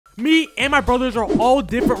Me and my brothers are all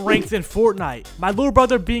different ranks in Fortnite. My little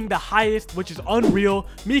brother being the highest, which is Unreal.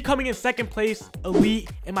 Me coming in second place,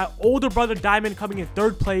 Elite. And my older brother Diamond coming in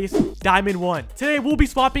third place, Diamond 1. Today we'll be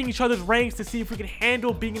swapping each other's ranks to see if we can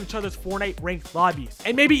handle being in each other's Fortnite ranked lobbies.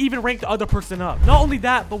 And maybe even rank the other person up. Not only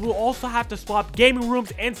that, but we'll also have to swap gaming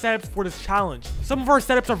rooms and setups for this challenge. Some of our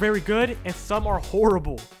setups are very good and some are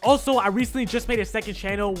horrible. Also, I recently just made a second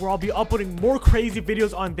channel where I'll be uploading more crazy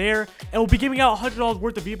videos on there. And we'll be giving out $100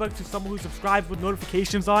 worth of Vbucks to someone who subscribes with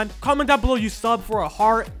notifications on. Comment down below you sub for a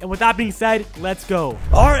heart. And with that being said, let's go.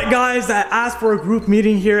 Alright guys, I asked for a group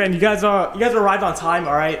meeting here and you guys arrived on time.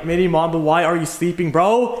 Alright, Mini Mamba, why are you sleeping,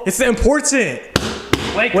 bro? It's important.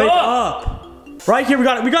 Wake up. Right here, we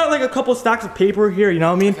got like a couple stacks of paper here, you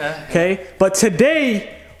know what I mean? Okay. But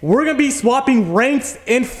today we're gonna be swapping ranks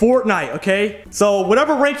in Fortnite, okay? So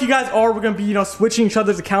whatever rank you guys are, we're gonna be, switching each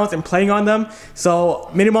other's accounts and playing on them. So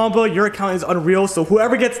Mini Mamba, your account is Unreal, so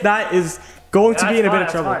whoever gets that is going to be in a bit of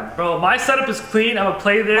trouble. Fine. Bro, my setup is clean. I'm gonna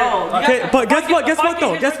play there. Okay, but guess what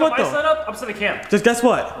though? My setup, I'm setting camp. Just guess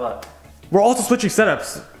what? What? We're also switching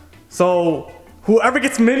setups. So whoever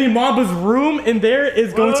gets Mini Mamba's room in there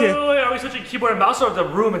is going to... Wait, are we switching keyboard and mouse or the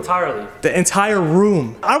room entirely? The entire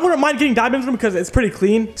room. I wouldn't mind getting Diamond's room because it's pretty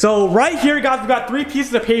clean. So right here, guys, we got 3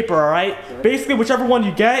 pieces of paper, all right? Okay. Basically, whichever one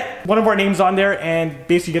you get, one of our names on there, and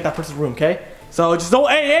basically you get that person's room, okay? So just don't...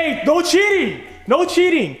 Hey, no cheating! No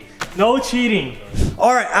cheating! No cheating.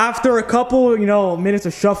 All right, after a couple, minutes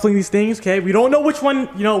of shuffling these things, okay? We don't know which one,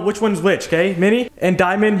 which one's which, okay? Mini and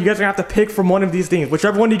Diamond, you guys are gonna have to pick from one of these things.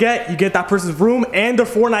 Whichever one you get that person's room and their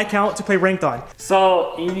Fortnite account to play ranked on.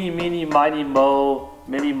 So, eeny, meeny, miny, mo,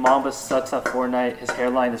 Mini Mamba sucks at Fortnite. His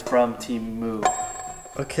hairline is from Team Moo.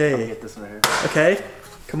 Okay. Let me get this one here. Okay.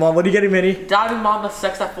 Come on, what are you getting, Mini? Diamond Mamba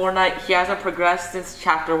sucks at Fortnite. He hasn't progressed since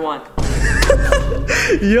chapter 1.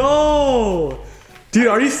 Yo! Dude,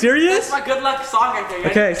 are you serious? That's my good luck song right there.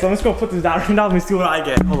 Okay, so I'm just gonna put this down right now. Let me see what I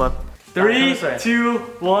get. Hold up. 3, 2,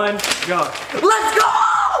 1, go. Let's go!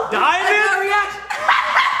 Diamond?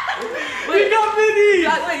 Wait, you got Mini!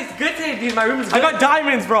 wait, it's good today, dude. My room is good. I got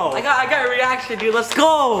diamonds, bro. I got a reaction, dude. Let's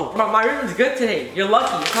go. My room is good today. You're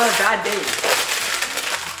lucky. It's not a bad day.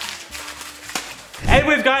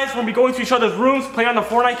 Anyways, guys, we're gonna be going to each other's rooms, play on the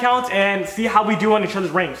Fortnite accounts, and see how we do on each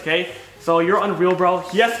other's ranks, okay? So you're Unreal, bro.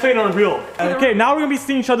 He has to play on Unreal. Okay, now we're gonna be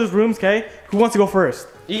seeing each other's rooms, okay? Who wants to go first?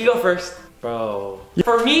 You go first. Bro.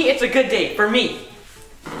 For me, it's a good day. For me.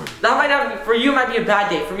 That might not be, for you, it might be a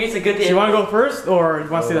bad day. For me, it's a good day. So you wanna go first, or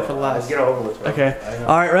you wanna say that for the last? Let's get it over with, bro. Okay.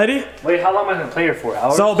 Alright, ready? Wait, how long am I gonna play here for?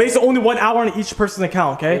 Hours? So basically only 1 hour on each person's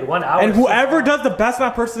account, okay? Wait, 1 hour? And whoever does the best on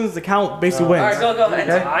that person's account basically wins. Alright, go.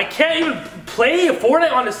 Okay? I can't even play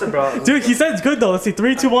Fortnite on this, bro. Dude, he said it's good though. Let's see.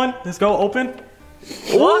 3, 2, 1. Let's go. Open.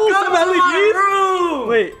 Welcome to my room!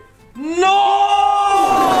 Wait. No!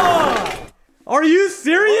 Are you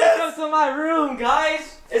serious? Welcome to my room,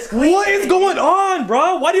 guys. It's clean. What is going on,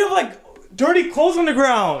 bro? Why do you have like dirty clothes on the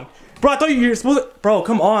ground? Bro, I thought you were supposed to... Bro,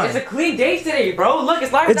 come on. It's a clean day today, bro. Look,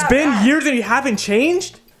 it's not It's been years and you haven't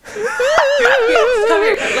changed? Come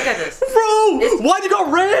here. Look at this. Bro, why do you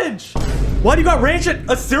got ranch? Why do you got ranch at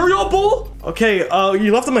a cereal bowl? Okay,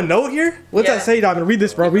 you left him a note here? What's that say, Diamond? Read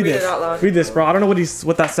this, bro. Read this. Read this, bro. I don't know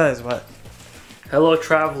what that says, but... Hello,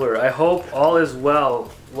 traveler. I hope all is well.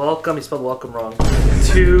 Welcome, he spelled welcome wrong.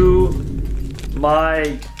 To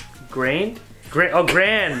my grand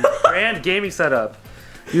gaming setup.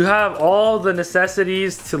 You have all the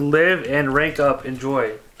necessities to live and rank up.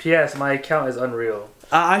 Enjoy. P.S. My account is Unreal.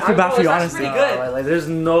 I feel bad for you, honestly. Pretty good. Like, there's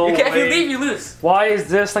no way. If you leave, you lose. Why is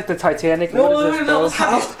this like the Titanic? No, what is this, bro?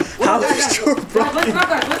 How is your bro?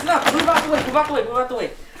 Listen up. Move out the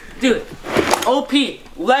way. Dude, OP,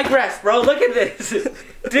 leg rest, bro. Look at this.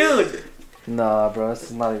 Dude. Nah, bro, this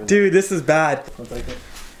is not even... Dude, this is bad. Alright,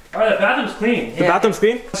 the bathroom's clean. The bathroom's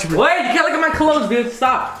clean? Wait, you can't look at my clothes, dude.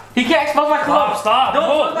 Stop. He can't expose my clothes. Stop. Don't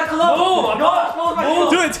expose my clothes. Don't expose my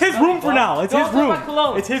clothes. Dude, it's his room for now. It's his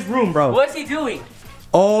room. It's his room, bro. What's he doing?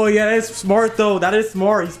 Oh, yeah, that is smart, though. That is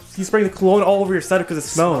smart. He's spraying the cologne all over your setup because it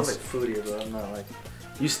smells. It smells like food here, bro. I'm not like...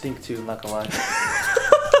 You stink too, I'm not gonna lie.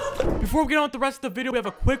 Before we get on with the rest of the video, we have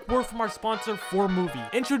a quick word from our sponsor,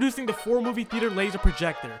 4Movie. Introducing the 4Movie Theater Laser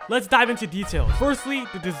Projector. Let's dive into details. Firstly,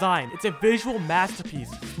 the design. It's a visual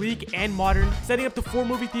masterpiece, sleek and modern. Setting up the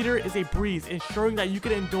 4Movie Theater is a breeze, ensuring that you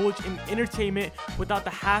can indulge in entertainment without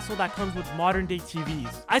the hassle that comes with modern day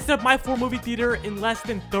TVs. I set up my 4Movie Theater in less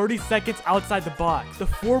than 30 seconds outside the box. The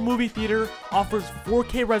 4Movie Theater offers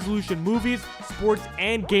 4K resolution movies, sports,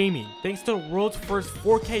 and gaming, thanks to the world's first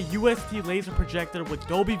 4K USD laser projector with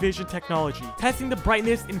Dolby Vision technology. technology. Testing the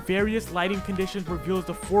brightness in various lighting conditions reveals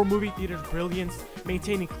the 4 movie theater's brilliance,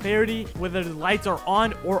 maintaining clarity whether the lights are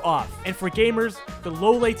on or off. And for gamers, the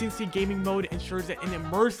low latency gaming mode ensures an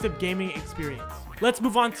immersive gaming experience. Let's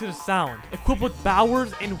move on to the sound. Equipped with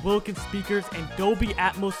Bowers and Wilkins speakers and Dolby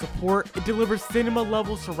Atmos support, it delivers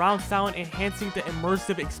cinema-level surround sound, enhancing the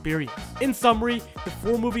immersive experience. In summary, the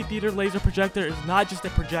 4 movie theater laser projector is not just a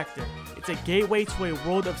projector. It's a gateway to a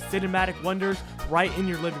world of cinematic wonders right in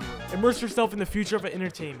your living room. Immerse yourself in the future of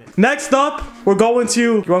entertainment. Next up, we're going to...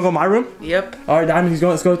 You want to go to my room? Yep. All right, Diamond,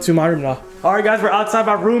 let's go to my room now. All right, guys, we're outside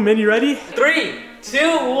my room. Min, you ready? 3, 2,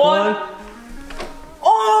 1.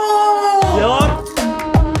 Oh! Yeah.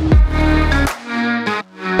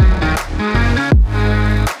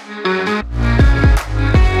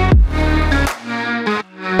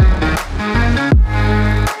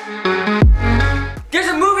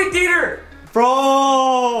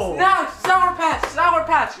 Bro! No, Sour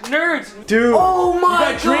Patch, nerds! Dude, oh my god!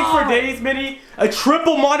 You got drink for days, Minnie. A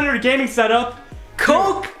triple monitor gaming setup.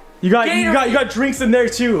 Coke! You got drinks in there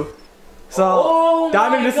too. So,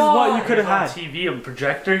 Diamond, this is what you could have had. TV, a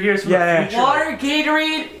projector here. Yeah. Water,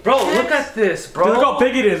 Gatorade. Bro, look at this, bro. Dude, look how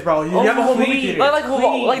big it is, bro. You have a whole movie theater.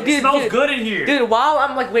 Like, dude, it smells good in here. Dude, while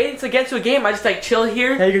I'm like waiting to get to a game, I just like chill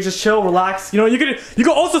here. Yeah, you can just chill, relax. You know, you could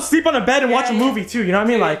also sleep on a bed and watch a movie too. You know what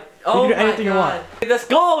I mean? Like, you can do anything you want. Let's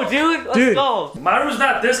go, dude. Let's go. My room's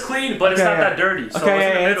not this clean, but it's not that dirty. So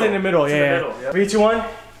it's in the middle. Yeah. 3, 2, 1.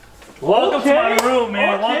 Welcome to my room,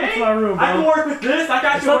 man. Welcome to my room, bro. I can work with this. I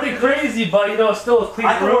got it's nothing crazy, but you know, it's still a clean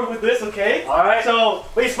room. I can work with this, okay? Alright. So,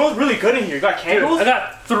 wait, it smells really good in here. You got candles? Dude, I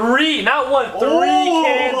got 3, not 1, 3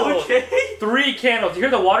 candles. Okay. 3 candles. You hear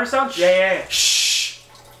the water sound? Yeah. Shh.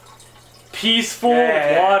 Peaceful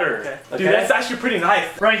water. Okay. Dude, that's actually pretty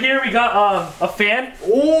nice. Right here, we got a fan.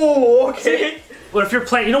 Oh, okay. But if you're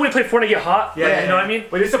playing, you know when you play Fortnite, you get hot? Yeah. You know what I mean?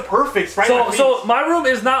 Wait, it's a perfect, right? So my room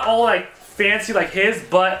is not all like fancy like his,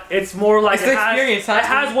 but it's more like it's experience. It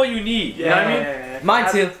has what you need. You know what I mean? Yeah.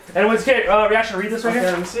 Mine too. And what's okay? Reaction, read this right here.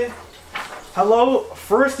 Let me see. Hello.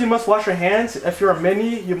 First, you must wash your hands. If you're a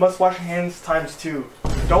mini, you must wash your hands ×2.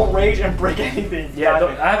 Don't rage and break anything. Yeah,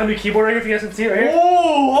 I have a new keyboard right here if you guys can see it right here.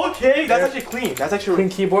 Oh, okay. That's actually clean. That's actually clean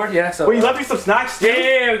keyboard. Yeah. So. Wait, you left me some snacks too?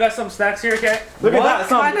 Yeah, we got some snacks here. Okay. Look at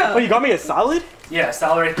that. Wait, you got me a salad? Yeah,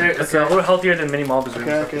 salad right there. It's a little healthier than Mini Mob's room.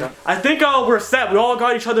 Okay. I think we're set. We all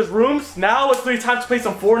got each other's rooms. Now it's really time to play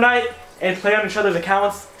some Fortnite and play on each other's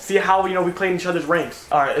accounts. See how we play in each other's ranks.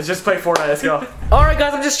 All right, let's just play Fortnite. Let's go. All right,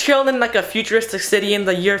 guys, I'm just chilling in like a futuristic city in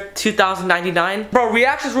the year 2099. Bro,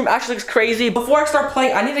 Reaction's room actually looks crazy. Before I start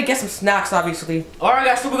playing, I need to get some snacks, obviously. All right,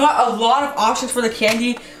 guys, so we got a lot of options for the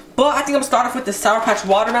candy, but I think I'm gonna start off with the Sour Patch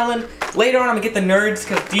Watermelon. Later on, I'm gonna get the Nerds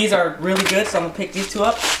because these are really good, so I'm gonna pick these 2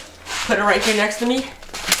 up. Put it right here next to me.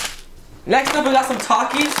 Next up, we got some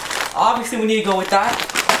Takis. Obviously, we need to go with that.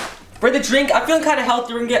 For the drink, I'm feeling kind of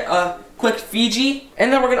healthy. We're gonna get a quick Fiji,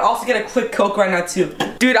 and then we're gonna also get a quick Coke right now too.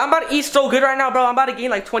 Dude, I'm about to eat so good right now, bro. I'm about to gain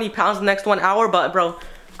like 20 pounds in the next 1 hour, but bro,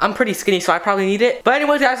 I'm pretty skinny, so I probably need it. But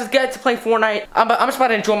anyways, guys, let's get to playing Fortnite. I'm just about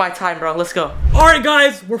to enjoy my time, bro. Let's go. All right,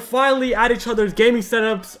 guys, we're finally at each other's gaming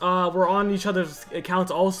setups. We're on each other's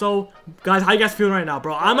accounts also. Guys, how you guys feeling right now,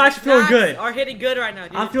 bro? I'm actually feeling good. Are hitting good right now,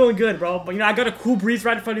 dude. I'm feeling good, bro. But I got a cool breeze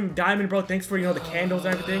right in front of me, Diamond, bro. Thanks for the candles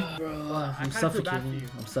and everything. Bro, I'm suffocating.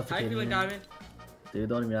 I'm suffocating. How you feeling, Diamond? Dude,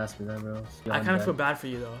 don't even ask me that, bro. I kind of feel bad for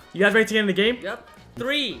you, though. You guys ready to get in the game? Yep.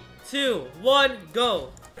 3, 2, 1,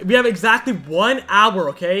 go. We have exactly 1 hour,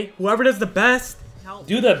 okay? Whoever does the best.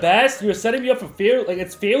 Do the best? You're setting me up for failure. Like,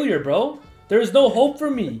 it's failure, bro. There's no hope for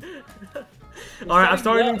me. Alright, I'm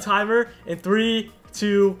starting the timer in 3,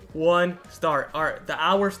 2, 1, start. Alright, the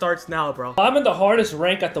hour starts now, bro. I'm in the hardest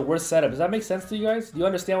rank at the worst setup. Does that make sense to you guys? Do you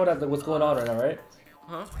understand what's going on right now, right?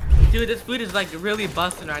 Huh? Dude, this food is like really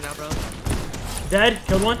busting right now, bro. Dead,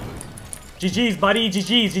 killed 1. GG's, buddy.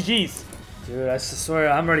 GG's. Dude, I swear,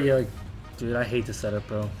 I'm already like... Dude, I hate this setup,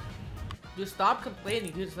 bro. Dude, stop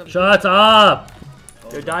complaining, dude. Shut up!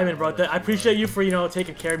 Yo, Diamond, bro. I appreciate you for,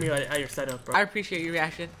 taking care of me at your setup, bro. I appreciate your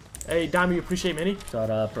reaction. Hey, Diamond, you appreciate Minnie? Shut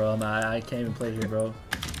up, bro. I can't even play here, bro.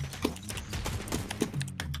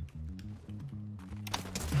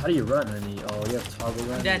 How do you run, Minnie? Oh, you have toggle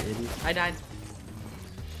run? I'm dead. Idiot. I died.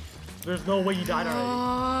 There's no way you died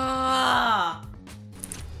already.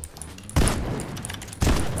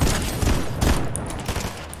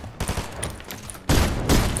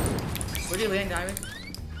 Where do you land, Diamond?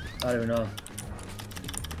 I don't even know.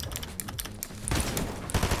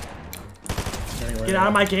 Get out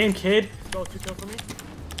of my game, kid. Go 2 kills for me.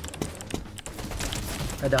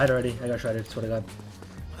 I died already. I got shredded. Swear to God.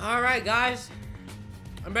 Alright, guys.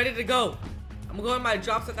 I'm ready to go. I'm going to my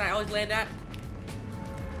drop set that I always land at.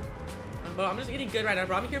 Bro, I'm just eating good right now,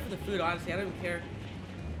 bro. I'm here for the food, honestly. I don't even care.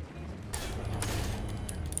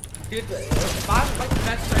 Dude, if I'm like the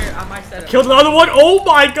best player on my setup. Killed another one. Oh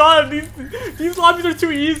my god, these lobbies are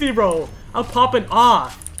too easy, bro. I'm popping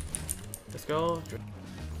off. Let's go.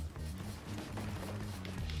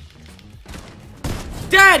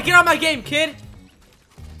 Dad, get on my game, kid.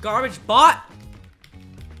 Garbage bot.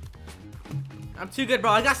 I'm too good,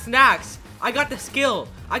 bro. I got snacks. I got the skill.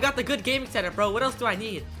 I got the good gaming setup, bro. What else do I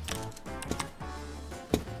need?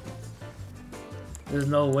 There's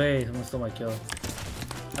no way someone stole my kill.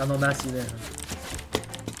 I have no max either.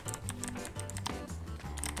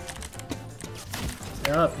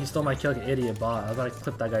 Yup, he stole my kill like an idiot bot. I was about to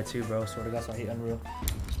clip that guy too, bro. Swear to God, so I hate Unreal.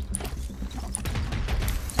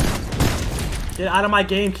 Get out of my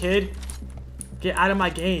game, kid. Get out of my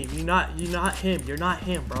game. You're not him. You're not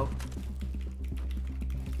him, bro.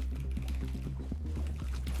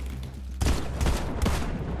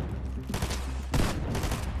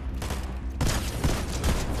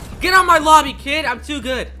 Get on my lobby, kid. I'm too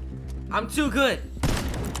good. I'm too good.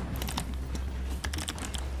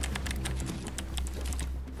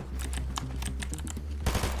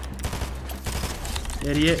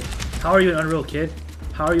 Idiot. How are you an Unreal, kid?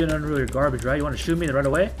 How are you an Unreal? You're garbage, right? You want to shoot me and run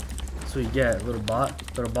away? That's what you get, little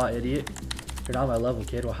bot idiot. You're not my level,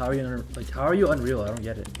 kid. Well, how are you how are you Unreal? I don't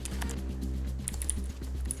get it.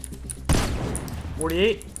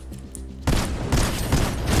 48.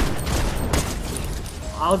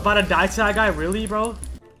 I was about to die to that guy, really, bro?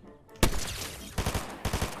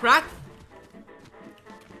 Crack.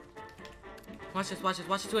 Watch this, watch this.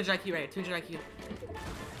 Watch this 200 IQ right here. 200 IQ.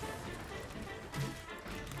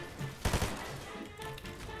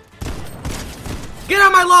 Get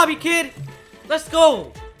on my lobby, kid! Let's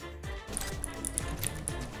go!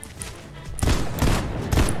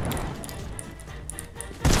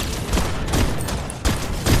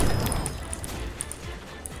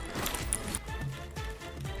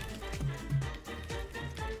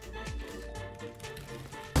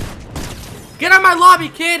 Get on my lobby,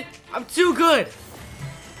 kid! I'm too good!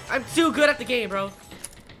 I'm too good at the game, bro.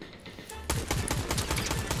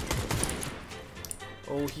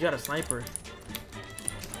 Oh, he got a sniper.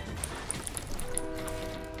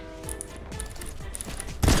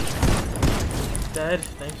 Dead,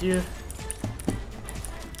 thank you.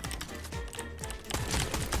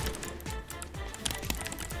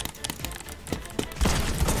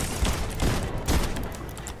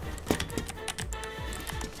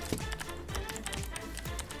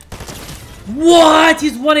 What?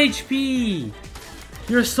 He's 1 HP!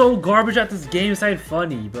 You're so garbage at this game. It's not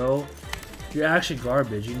funny, bro. You're actually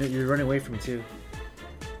garbage. You know, you're running away from me too.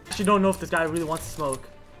 Actually don't know if this guy really wants to smoke.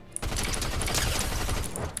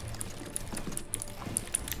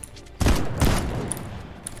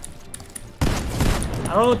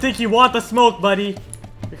 I don't think you want the smoke, buddy,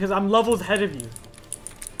 because I'm levels ahead of you.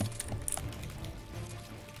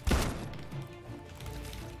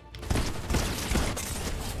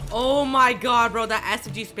 Oh my god, bro, that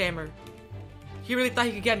SMG spammer. He really thought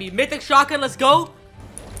he could get me. Mythic shotgun, let's go.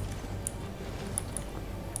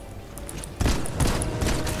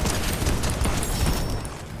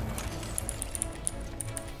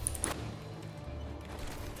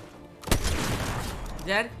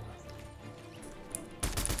 Dead.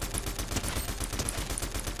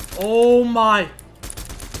 Oh my.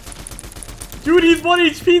 Dude, he's 1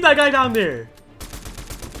 HP, that guy down there.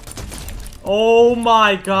 Oh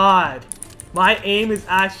my god. My aim is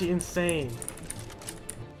actually insane.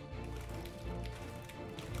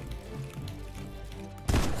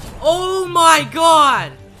 Oh my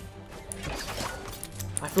god.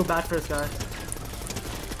 I feel bad for this guy.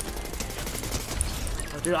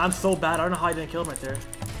 Oh, dude, I'm so bad. I don't know how I didn't kill him right there.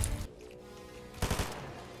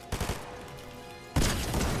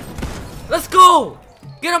 Let's go!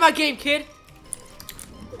 Get on my game, kid!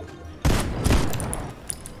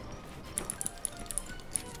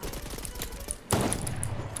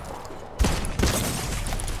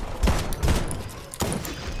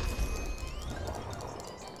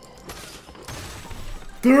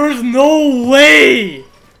 There's no way!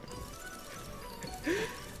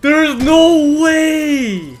 There's no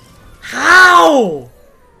way! How?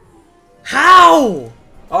 How?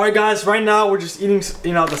 Alright guys, right now we're just eating,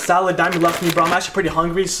 you know, the salad Diamond left me, bro. I'm actually pretty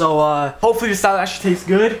hungry, so hopefully the salad actually tastes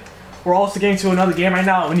good. We're also getting to another game right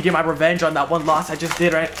now. I'm gonna get my revenge on that one loss I just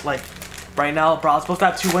did right now, bro. I was supposed to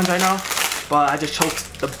have 2 wins right now, but I just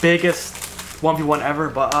choked the biggest 1v1 ever.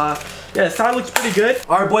 But yeah, the salad looks pretty good.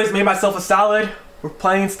 Alright boys, made myself a salad. We're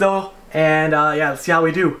playing still, and yeah, let's see how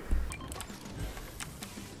we do.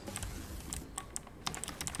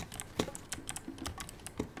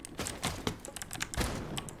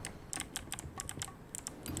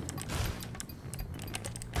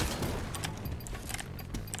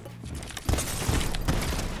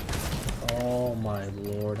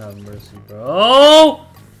 have mercy, bro. Oh!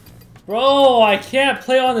 Bro, I can't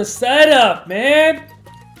play on the setup, man.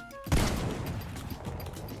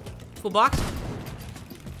 Full box.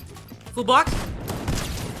 Full box.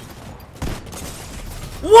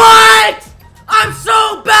 What? I'm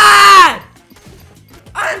so bad!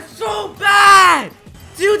 I'm so bad!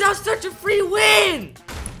 Dude, that was such a free win!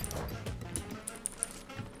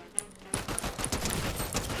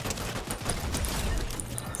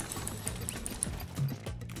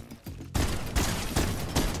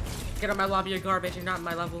 Get on my lobby, you're garbage. You're not in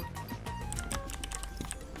my level.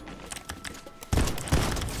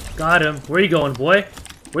 Got him. Where you going, boy?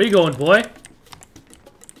 Where you going, boy?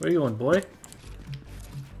 Where you going, boy?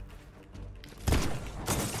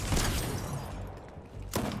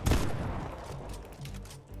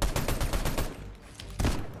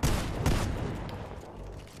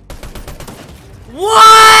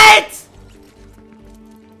 What?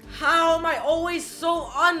 How am I always so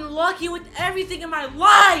unlucky with everything in my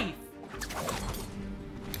life?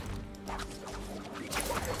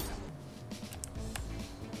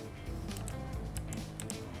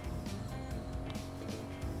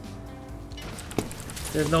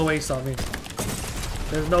 There's no way he saw me.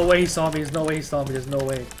 There's no way he saw me. There's no way he saw me. There's no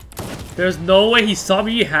way. There's no way he saw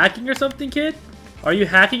me. Are you hacking or something, kid? Are you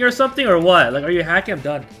hacking or something or what? Like, are you hacking? I'm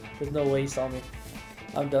done. There's no way he saw me.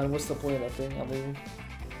 I'm done. What's the point of that thing? I'm leaving.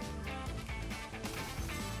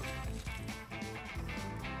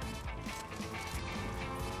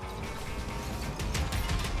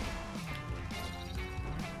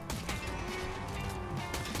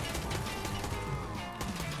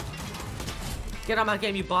 Get on my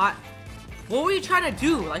game, you bot. What were you trying to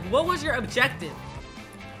do? Like, what was your objective?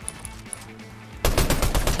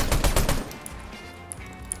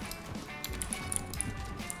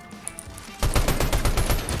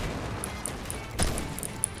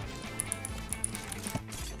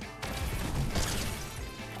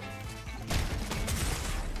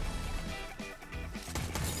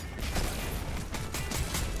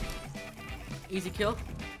 Easy kill.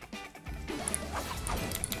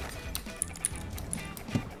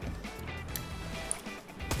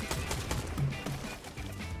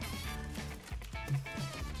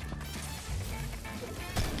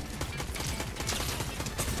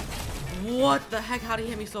 What the heck? How did he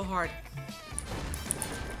hit me so hard?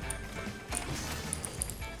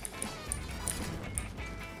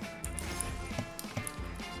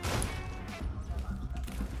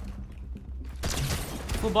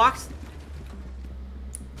 Full box.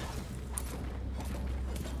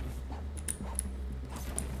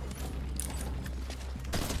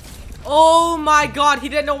 Oh my god, he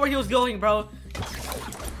didn't know where he was going, bro.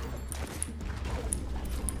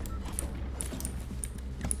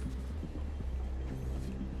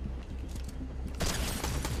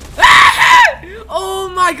 Oh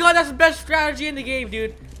my god, that's the best strategy in the game,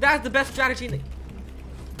 dude. That's the best strategy in the...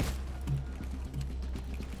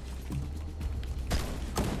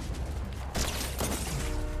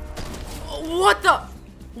 What the...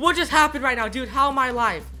 What just happened right now, dude? How am I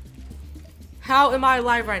alive? How am I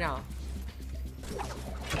alive right now?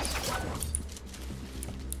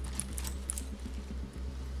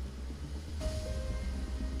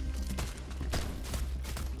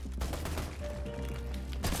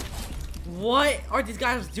 What are these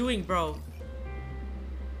guys doing, bro?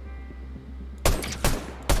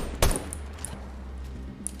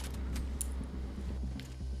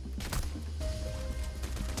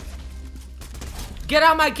 Get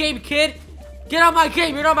out my game, kid! Get out my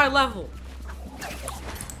game, you're not my level!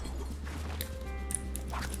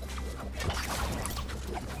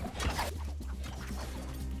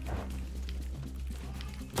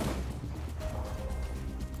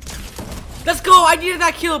 Let's go! I needed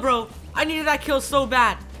that kill, bro! I needed that kill so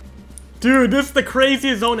bad. Dude, this is the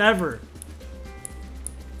craziest zone ever.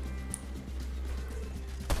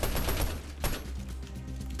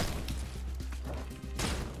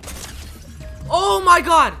 Oh my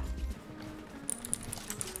god!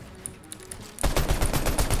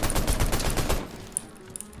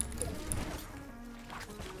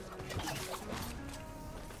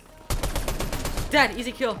 Dead,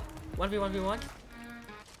 easy kill. 1v1v1.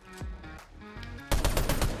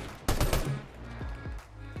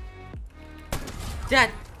 Dead.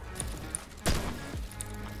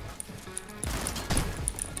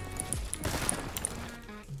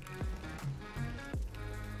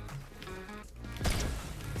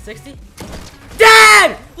 $60.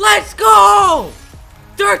 Dead! Let's go!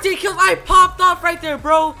 13 kills. I popped off right there,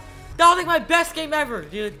 bro. That was like my best game ever,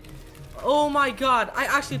 dude. Oh my god. I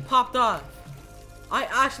actually popped off. I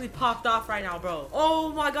actually popped off right now, bro.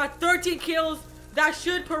 Oh my god. 13 kills. That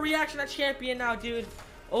should put Reaxtion at champion now, dude.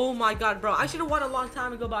 Oh my god, bro. I should have won a long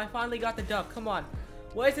time ago, but I finally got the dub. Come on.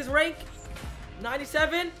 What is his rank?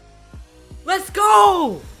 97? Let's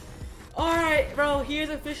go! Alright, bro. He is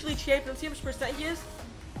officially champion. Let's see how much percent he is.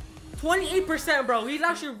 28%, bro. He's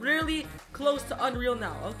actually really close to Unreal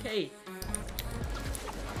now. Okay.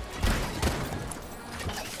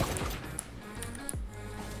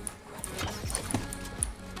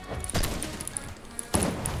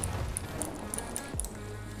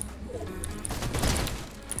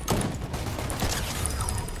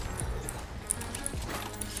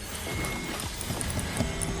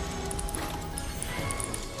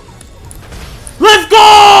 Let's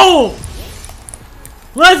go!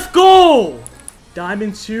 Let's go!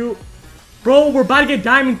 Diamond 2. Bro, we're about to get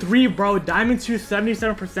Diamond 3, bro. Diamond 2,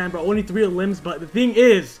 77%, bro. Only 3 limbs, but the thing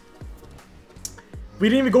is, we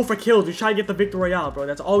didn't even go for kills. We tried to get the Victory Royale, bro.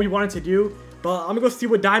 That's all we wanted to do. But I'm gonna go see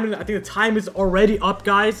what Diamond... I think the time is already up,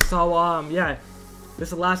 guys. So, yeah. This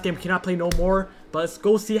is the last game. We cannot play no more. But let's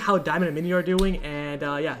go see how Diamond and Mini are doing. And,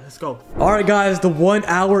 yeah, let's go. Alright, guys. The 1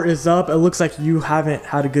 hour is up. It looks like you haven't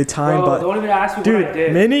had a good time. Bro, but don't even ask me dude, what I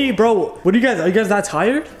did. Mini, bro. What are you guys... Are you guys that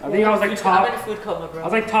tired? I think I was like top... How many food coma, bro? I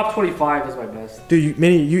was like top 25 was my best. Dude,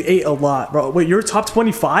 Mini, you ate a lot, bro. Wait, you're top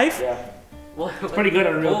 25? Yeah. It's pretty good,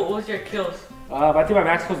 Unreal. What was your kills? I think my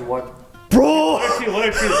max was 1. Bro! One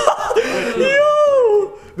or two.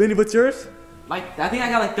 Yo! Mini, what's yours? I think I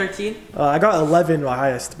got like 13. I got 11, my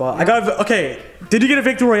highest, but I got... Okay, did you get a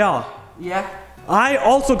Victory Royale? Yeah. I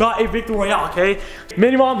also got a Victory Royale, okay?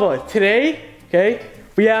 Mini Mamba, today, okay,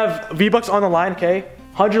 we have V-Bucks on the line, okay?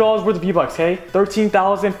 $100 worth of V-Bucks, okay?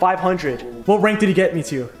 13,500. What rank did he get me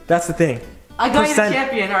to? That's the thing. I got you the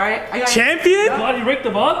champion, alright? I got Champion? God, you ranked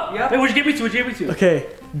them up? Yeah. Wait, what'd you give me to? What'd you give me to? Okay,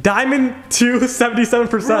 Diamond 2,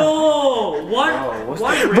 77%. Bro,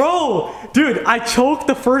 what? Bro, dude, I choked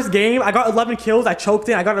the first game. I got 11 kills. I choked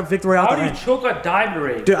it. I got a Victory Royale. How do you choke a diamond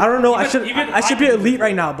rank? Dude, I don't know. I Even should be elite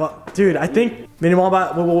right now, but dude, I think Mini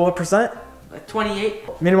Mamba, what percent? Like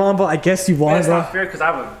 28. Mini Mamba, I guess you won, That's bro. not fair because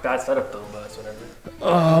I have a bad setup though, but it's whatever.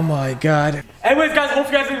 Oh my god. Anyways, guys, hope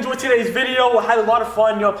you guys enjoyed today's video. I had a lot of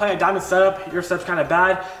fun, you know, playing a diamond setup. Your setup's kind of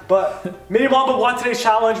bad, but Mini Mamba won today's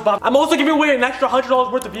challenge. But I'm also giving away an extra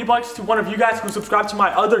 $100 worth of V-Bucks to one of you guys who subscribed to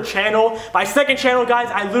my other channel. My second channel, guys,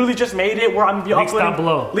 I literally just made it where I'm gonna be uploading. Links down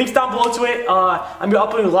below. Links down below to it. I'm gonna be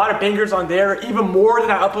uploading a lot of bangers on there, even more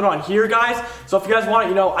than I upload on here, guys. So if you guys want,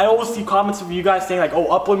 you know, I always see comments from you guys saying like, oh,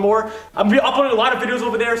 upload more. I'm gonna be uploading a lot of videos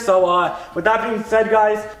over there. So with that being said,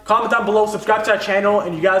 guys, comment down below, subscribe to that channel,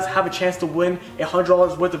 and you guys have a chance to win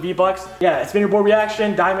 $100 worth of V-Bucks. Yeah, it's been your boy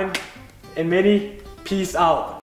Reaction, Diamond, and Mini. Peace out.